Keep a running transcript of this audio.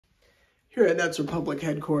Here at Nets Republic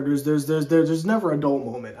headquarters, there's never a dull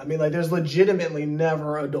moment. I mean, like, there's legitimately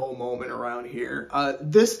never a dull moment around here.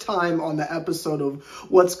 This time on the episode of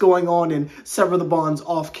what's going on in Sever the Bond's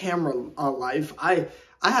off-camera life, I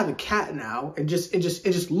have a cat now, and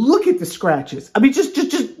just look at the scratches. I mean, just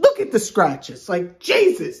look at the scratches. Like,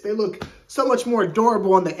 Jesus, they look so much more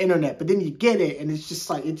adorable on the internet, but then you get it, and it's just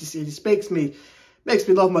like, it just makes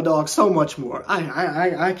me love my dog so much more.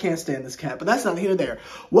 I can't stand this cat, but that's not here or there.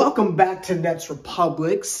 Welcome back to Nets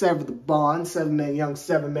Republic, Sever the Bond, 7-man young,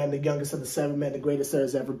 7-man, the youngest of the 7-man, the greatest there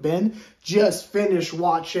has ever been. Just finished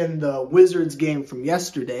watching the Wizards game from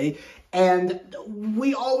yesterday, and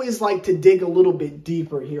we always like to dig a little bit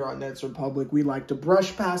deeper here on Nets Republic. We like to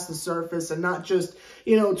brush past the surface and not just,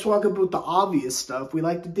 you know, talk about the obvious stuff. We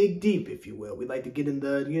like to dig deep, if you will. We like to get in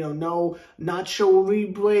the, you know, no nacho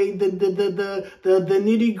libre, the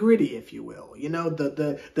nitty gritty, if you will. You know,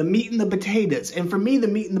 the meat and the potatoes. And for me, the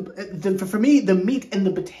meat and the meat and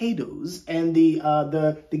the potatoes and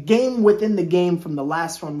the game within the game from the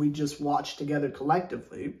last one we just watched together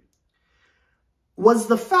collectively was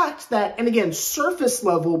the fact that, and again, surface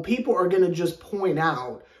level, people are going to just point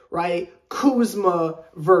out, right, Kuzma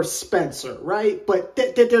versus Spencer, right? But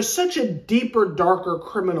there's such a deeper, darker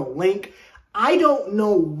criminal link. I don't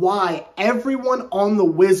know why everyone on the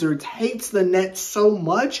Wizards hates the Nets so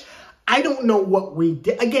much. I don't know what we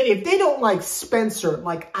did. Again, if they don't like Spencer,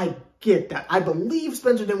 like, I get that. I believe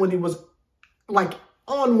Spencer Dinwiddie was, like,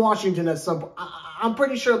 on Washington at some point. I'm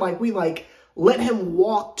pretty sure, like, we, like, let him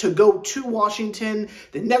walk to go to Washington.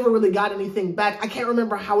 They never really got anything back. I can't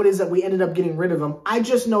remember how it is that we ended up getting rid of him. I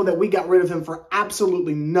just know that we got rid of him for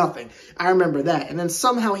absolutely nothing. I remember that. And then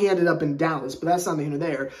somehow he ended up in Dallas, but that's neither here nor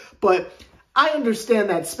there. But I understand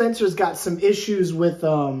that Spencer's got some issues with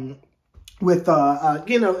Kyle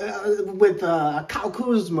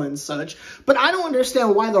Kuzma and such, but I don't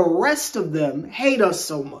understand why the rest of them hate us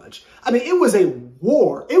so much. I mean, it was a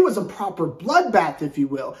war. It was a proper bloodbath, if you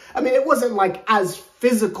will. I mean, it wasn't like as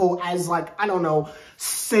physical as, like, I don't know,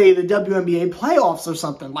 say the WNBA playoffs or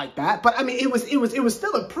something like that. But I mean, it was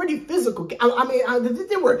still a pretty physical game. I mean,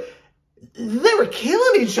 they were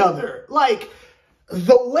killing each other. Like,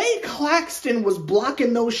 the way Claxton was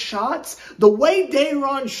blocking those shots, the way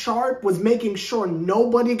Day'Ron Sharpe was making sure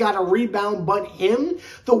nobody got a rebound but him,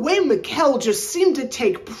 the way Mikal just seemed to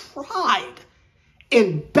take pride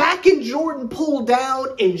in backing Jordan Poole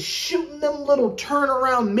down and shooting them little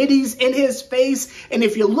turnaround middies in his face. And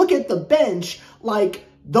if you look at the bench, like,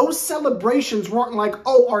 those celebrations weren't like,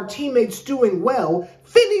 oh, our teammates doing well.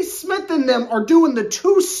 Finney Smith and them are doing the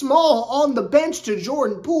too small on the bench to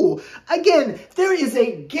Jordan Poole. Again, there is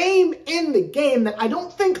a game in the game that I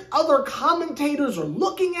don't think other commentators are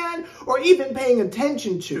looking at or even paying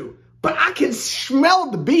attention to. But I can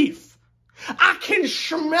smell the beef. I can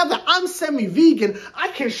smell that. I'm semi-vegan. I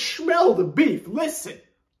can smell the beef. Listen,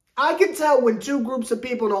 I can tell when two groups of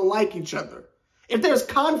people don't like each other. If there's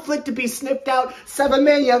conflict to be sniffed out,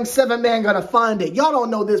 7-man young, 7-man gonna find it. Y'all don't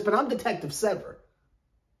know this, but I'm Detective Sever.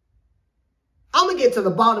 I'm gonna get to the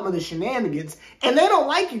bottom of the shenanigans, and they don't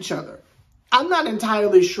like each other. I'm not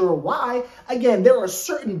entirely sure why. Again, there are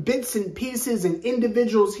certain bits and pieces and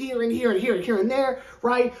individuals here and here and here and here and there,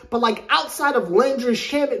 right? But like outside of Landry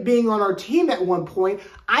Shamet being on our team at one point,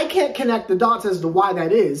 I can't connect the dots as to why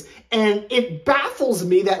that is. And it baffles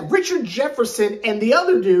me that Richard Jefferson and the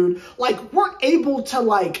other dude, like, weren't able to,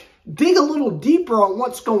 like, dig a little deeper on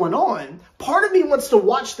what's going on. Part of me wants to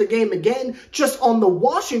watch the game again just on the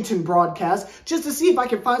Washington broadcast just to see if I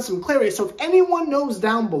can find some clarity. So if anyone knows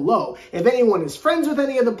down below, if anyone is friends with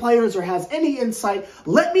any of the players or has any insight,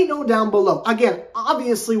 let me know down below. Again,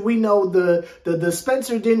 obviously we know the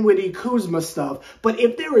Spencer Dinwiddie Kuzma stuff, but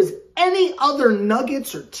if there is any other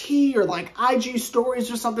nuggets or tea or like IG stories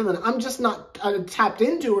or something that I'm just not tapped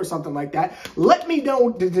into or something like that, let me know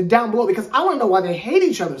down below, because I want to know why they hate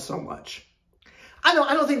each other so much. I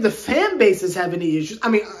don't think the fan bases have any issues. I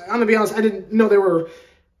mean, I'm gonna be honest, I didn't know they were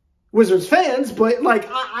Wizards fans, but like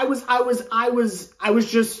I was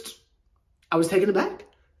taken aback.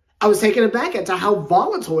 I was taken aback at how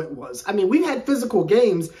volatile it was. I mean, we've had physical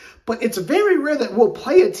games, but it's very rare that we'll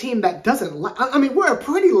play a team that doesn't like. I mean, we're a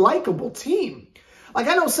pretty likable team. Like,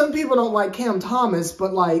 I know some people don't like Cam Thomas,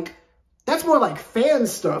 but like, that's more like fan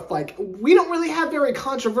stuff. Like, we don't really have very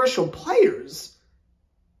controversial players.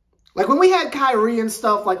 Like, when we had Kyrie and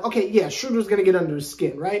stuff, like, okay, yeah, Schroeder's going to get under his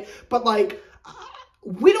skin, right? But, like,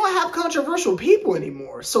 we don't have controversial people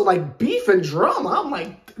anymore. So, like, beef and drama, I'm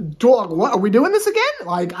like, dog, what? Are we doing this again?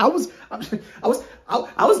 Like, I was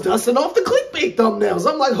dusting off the clickbait thumbnails.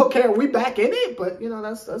 I'm like, okay, are we back in it? But, you know,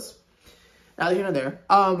 that's neither here nor there.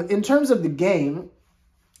 In terms of the game,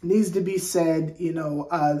 needs to be said. You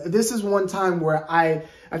know, this is one time where I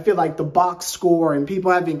feel like the box score and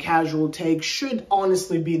people having casual takes should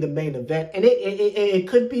honestly be the main event. And it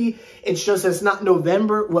could be, it's just, it's not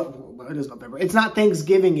November. Well, it is November. It's not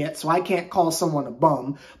Thanksgiving yet, so I can't call someone a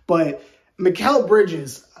bum. But Mikal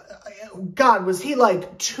Bridges, God, was he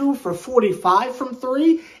like 2 for 45 from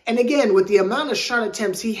 3? And again, with the amount of shot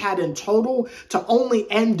attempts he had in total, to only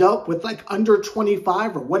end up with like under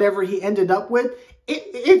 25 or whatever he ended up with,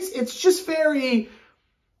 it's just very,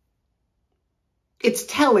 it's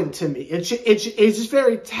telling to me. It's just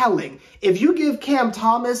very telling. If you give Cam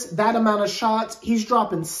Thomas that amount of shots, he's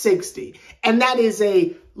dropping 60. And that is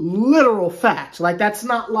a literal fact. Like, that's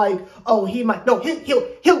not like, oh, he might, no,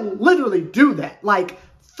 he'll literally do that. Like,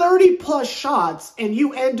 30 plus shots and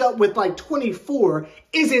you end up with like 24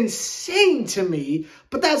 is insane to me,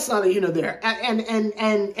 but that's not a, you know, there.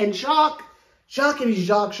 And Jacques,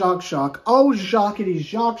 oh, Jacques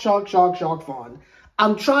Vaughn.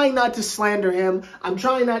 I'm trying not to slander him. I'm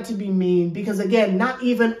trying not to be mean because, again, not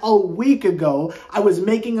even a week ago, I was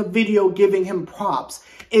making a video giving him props.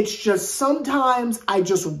 It's just sometimes I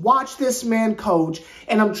just watch this man coach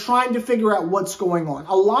and I'm trying to figure out what's going on.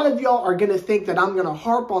 A lot of y'all are going to think that I'm going to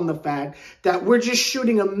harp on the fact that we're just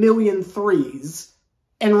shooting a million threes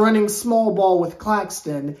and running small ball with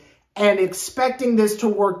Claxton and expecting this to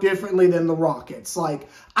work differently than the Rockets. Like,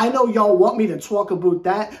 I know y'all want me to talk about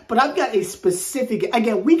that, but I've got a specific,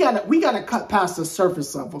 again, we gotta cut past the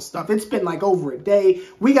surface level stuff. It's been like over a day.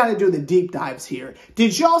 We gotta do the deep dives here.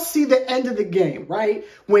 Did y'all see the end of the game, right?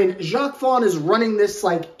 When Jacques Vaughn is running this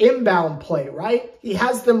like inbound play, right? He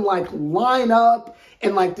has them like line up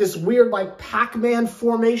in like this weird like Pac-Man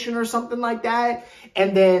formation or something like that.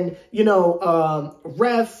 And then, you know,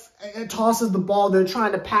 ref tosses the ball. They're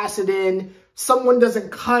trying to pass it in. Someone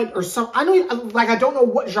doesn't cut or some. I don't know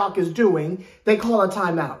what Jacques is doing. They call a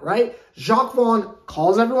timeout, right? Jacques Vaughn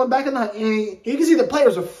calls everyone back in the. And you can see the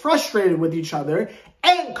players are frustrated with each other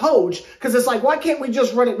and coach because it's like, why can't we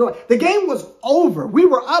just run it? No, the game was over. We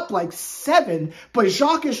were up like 7, but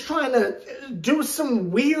Jacques is trying to do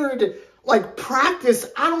some weird like practice.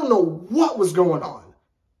 I don't know what was going on.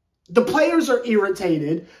 The players are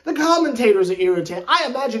irritated. The commentators are irritated. I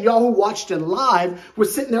imagine y'all who watched it live were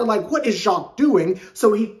sitting there like, what is Jacques doing?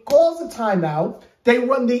 So he calls a timeout. They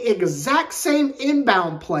run the exact same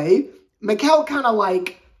inbound play. Mikal kind of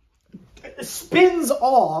like spins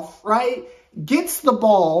off, right? Gets the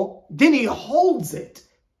ball. Then he holds it.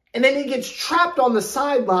 And then he gets trapped on the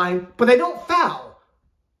sideline, but they don't foul.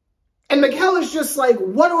 And Mikal is just like,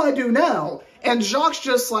 what do I do now? And Jacques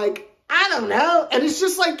just like, I don't know. And it's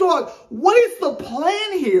just like, dog, what is the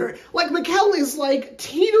plan here? Like, Mikal is like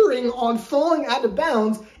teetering on falling out of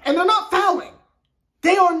bounds, and they're not fouling.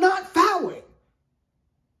 They are not fouling.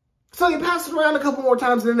 So they pass it around a couple more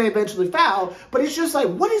times, and then they eventually foul. But it's just like,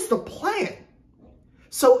 what is the plan?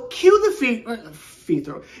 So cue the free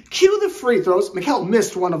throw. Cue the free throws. Mikal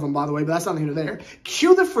missed one of them, by the way, but that's not here or there.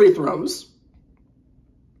 Cue the free throws.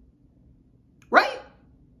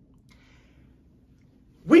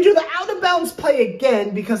 We do the out of bounds play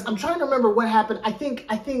again because I'm trying to remember what happened. I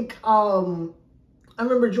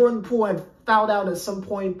remember Jordan Poole had fouled out at some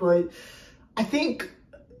point, but I think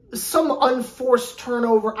some unforced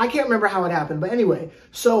turnover. I can't remember how it happened, but anyway.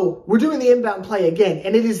 So we're doing the inbound play again,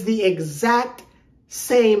 and it is the exact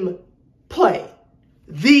same play.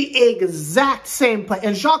 The exact same play.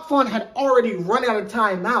 And Jacques Vaughn had already run out of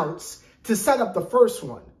timeouts to set up the first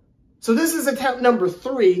one. So this is attempt number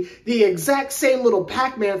 3, the exact same little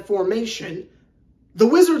Pac-Man formation. The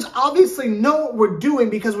Wizards obviously know what we're doing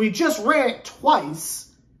because we just ran it twice.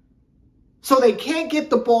 So they can't get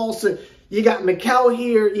the ball. So you got Mikal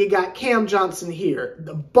here, you got Cam Johnson here.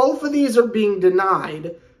 Both of these are being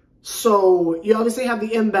denied. So you obviously have the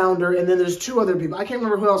inbounder, and then there's 2 other people. I can't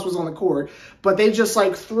remember who else was on the court, but they just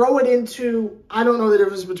like throw it into, I don't know the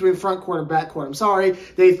difference between front court and back court. I'm sorry.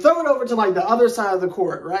 They throw it over to like the other side of the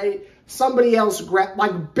court, right? Somebody else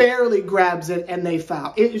barely grabs it and they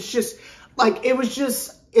foul. It's just like,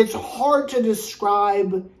 it's hard to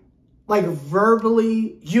describe like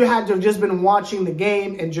verbally. You had to have just been watching the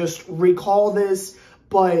game and just recall this,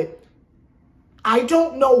 but I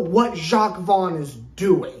don't know what Jacques Vaughn is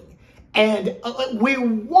doing. And we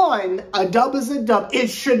won. A dub is a dub. It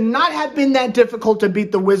should not have been that difficult to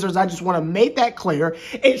beat the Wizards. I just want to make that clear.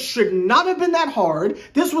 It should not have been that hard.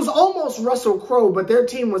 This was almost Russell Crowe, but their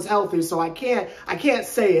team was healthy, so I can't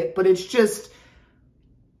say it. But it's just,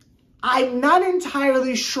 I'm not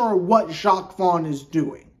entirely sure what Jacques Vaughn is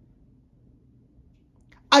doing.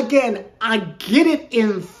 Again, I get it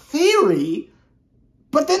in theory,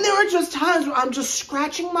 but then there are just times where I'm just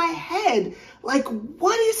scratching my head. Like,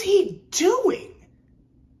 what is he doing?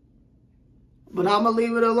 But I'm going to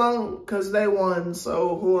leave it alone because they won.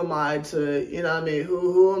 So who am I to, you know what I mean?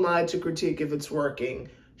 Who am I to critique if it's working?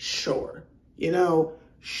 Sure. You know,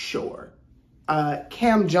 sure.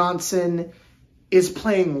 Cam Johnson is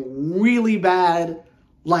playing really bad,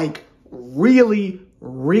 like really,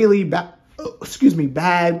 really bad.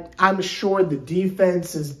 Bad. I'm sure the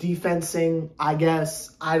defense is defensing, I guess.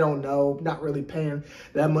 I don't know. Not really paying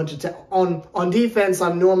that much attention. On defense,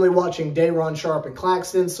 I'm normally watching Day'Ron Sharpe and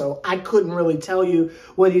Claxton, so I couldn't really tell you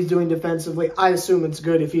what he's doing defensively. I assume it's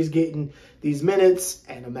good if he's getting these minutes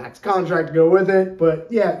and a max contract to go with it. But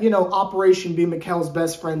yeah, you know, Operation B. Mikel's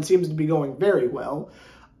best friend seems to be going very well.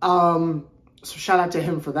 So shout out to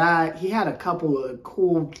him for that. He had a couple of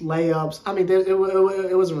cool layups. I mean, it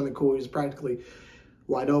wasn't really cool. He was practically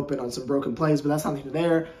wide open on some broken plays, but that's not even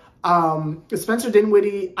there. Spencer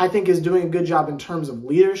Dinwiddie, I think, is doing a good job in terms of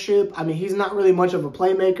leadership. I mean, he's not really much of a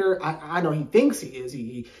playmaker. I know he thinks he is.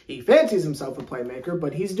 He fancies himself a playmaker,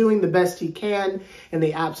 but he's doing the best he can in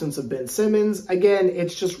the absence of Ben Simmons. Again,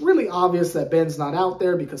 it's just really obvious that Ben's not out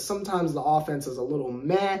there because sometimes the offense is a little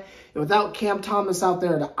meh. And without Cam Thomas out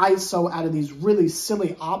there to ISO out of these really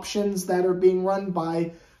silly options that are being run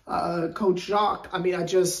by Coach Jacques, I mean,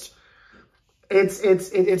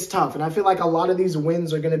 it's tough. And I feel like a lot of these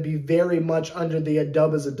wins are going to be very much under the a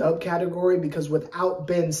dub is a dub category because without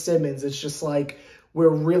Ben Simmons, it's just like we're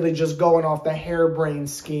really just going off the harebrained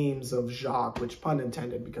schemes of Jacques, which pun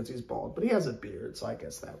intended because he's bald, but he has a beard, so I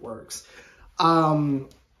guess that works. Let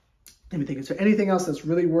me think. Is there anything else that's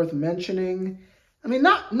really worth mentioning? I mean,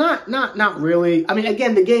 not really. I mean,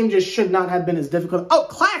 again, the game just should not have been as difficult. Oh,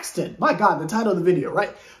 Claxton. My God, the title of the video,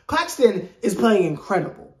 right? Claxton is playing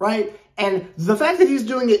incredible, right? And the fact that he's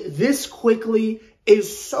doing it this quickly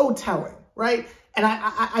is so telling, right? And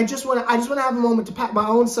I just want to have a moment to pat my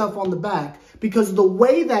own self on the back because the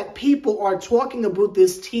way that people are talking about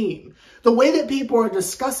this team, the way that people are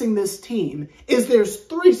discussing this team is there's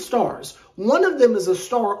 3 stars. One of them is a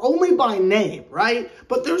star only by name, right?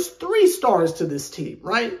 But there's 3 stars to this team,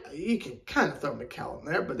 right? You can kind of throw Mikel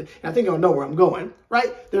in there, but I think you'll know where I'm going,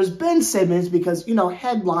 right? There's Ben Simmons because, you know,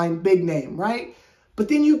 headline, big name, right? But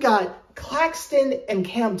then you got Claxton and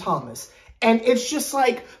Cam Thomas. And it's just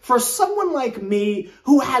like, for someone like me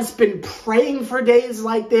who has been praying for days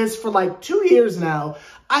like this for like 2 years now,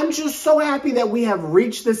 I'm just so happy that we have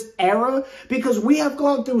reached this era because we have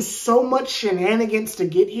gone through so much shenanigans to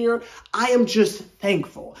get here. I am just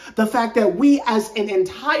thankful. The fact that we as an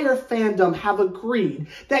entire fandom have agreed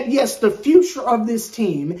that, yes, the future of this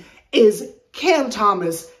team is Cam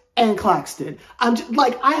Thomas and Claxton. I'm just,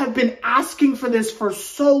 like, I have been asking for this for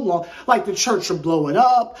so long. Like, the church should blow it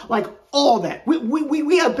up. Like, all that.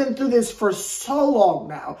 We have been through this for so long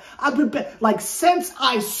now. I've been, like, since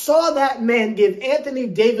I saw that man give Anthony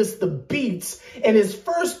Davis the beats in his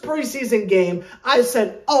first preseason game, I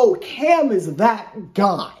said, oh, Cam is that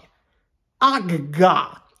guy.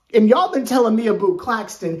 Agaga. And y'all been telling me about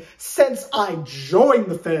Claxton since I joined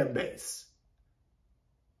the fan base.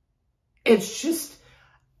 It's just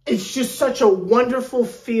such a wonderful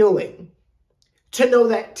feeling to know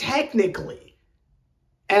that technically,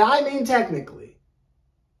 and I mean technically,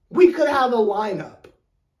 we could have a lineup.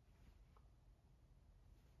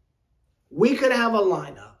 We could have a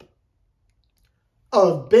lineup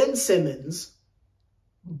of Ben Simmons,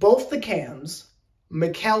 both the Cams,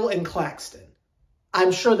 Mikel, and Claxton.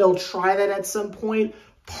 I'm sure they'll try that at some point.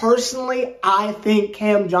 Personally, I think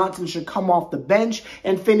Cam Johnson should come off the bench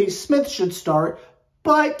and Finney-Smith should start.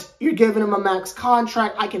 But you're giving him a max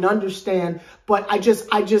contract. I can understand. But I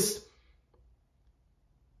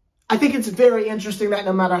think it's very interesting that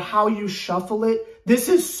no matter how you shuffle it, this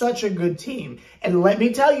is such a good team. And let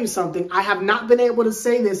me tell you something. I have not been able to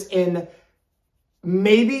say this in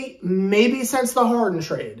maybe since the Harden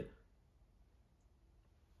trade.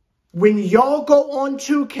 When y'all go on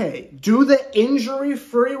 2K, do the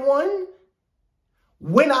injury-free one.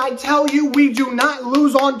 When I tell you we do not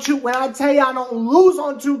lose on 2K, when I tell you I don't lose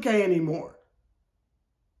on 2K anymore.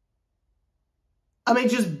 I mean,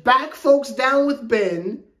 just back folks down with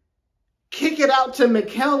Ben, kick it out to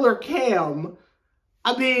Mikel or Cam.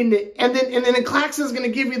 I mean, and then Claxton's going to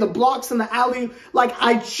give you the blocks and the alley. Like,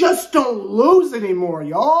 I just don't lose anymore,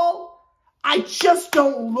 y'all. I just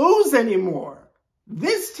don't lose anymore.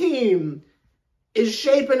 This team is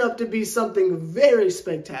shaping up to be something very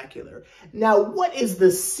spectacular. Now, what is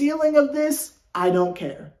the ceiling of this? I don't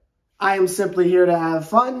care. I am simply here to have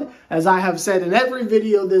fun. As I have said in every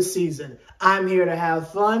video this season, I'm here to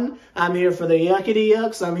have fun. I'm here for the yuckity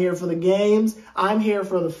yucks. I'm here for the games. I'm here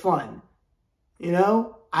for the fun. You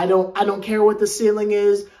know, I don't care what the ceiling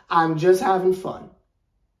is. I'm just having fun.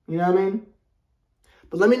 You know what I mean?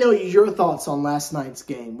 But let me know your thoughts on last night's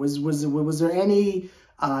game. Was there any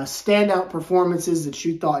standout performances that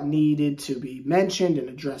you thought needed to be mentioned and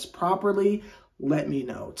addressed properly? Let me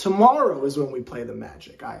know. Tomorrow is when we play the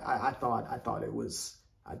Magic. I thought it was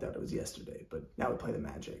yesterday, but now we play the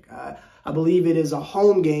Magic. I believe it is a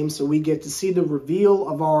home game, so we get to see the reveal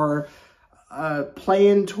of our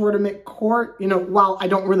play-in tournament court. You know, while I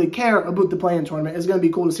don't really care about the play-in tournament, it's going to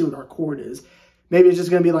be cool to see what our court is. Maybe it's just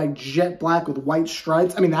going to be like jet black with white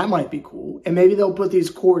stripes. I mean, that might be cool. And maybe they'll put these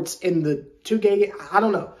courts in the 2K game. I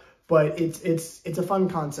don't know. But it's a fun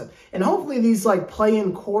concept. And hopefully these like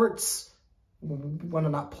play-in courts, well,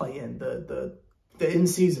 not play-in, the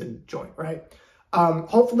in-season joint, right?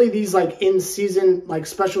 Hopefully these like in-season like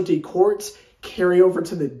specialty courts carry over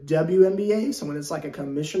to the WNBA. So when it's like a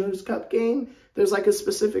Commissioner's Cup game, there's like a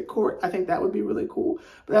specific court. I think that would be really cool.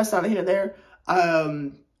 But that's not here there.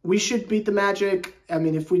 We should beat the Magic. I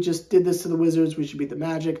mean, if we just did this to the Wizards, we should beat the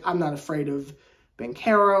Magic. I'm not afraid of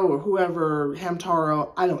Banchero or whoever,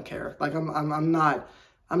 Hamtaro. I don't care. Like I'm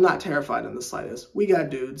not terrified in the slightest. We got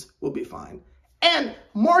dudes. We'll be fine. And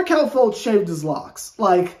Markelle Fultz shaved his locks.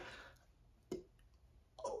 Like,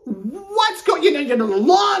 what's going? You know,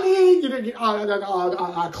 Lonnie,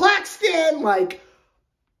 Claxton. Like,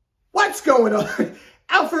 what's going on?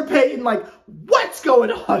 Alfred Payton, like, what's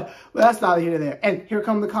going on? But that's not here or there. And here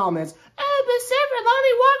come the comments. Oh,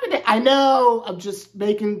 but Lonnie Walker. I know. I'm just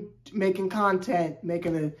making content,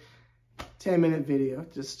 making a 10-minute video.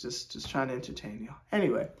 Just trying to entertain y'all.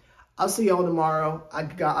 Anyway, I'll see y'all tomorrow. I'm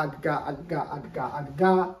gonna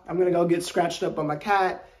go get scratched up by my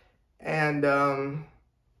cat. And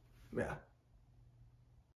yeah.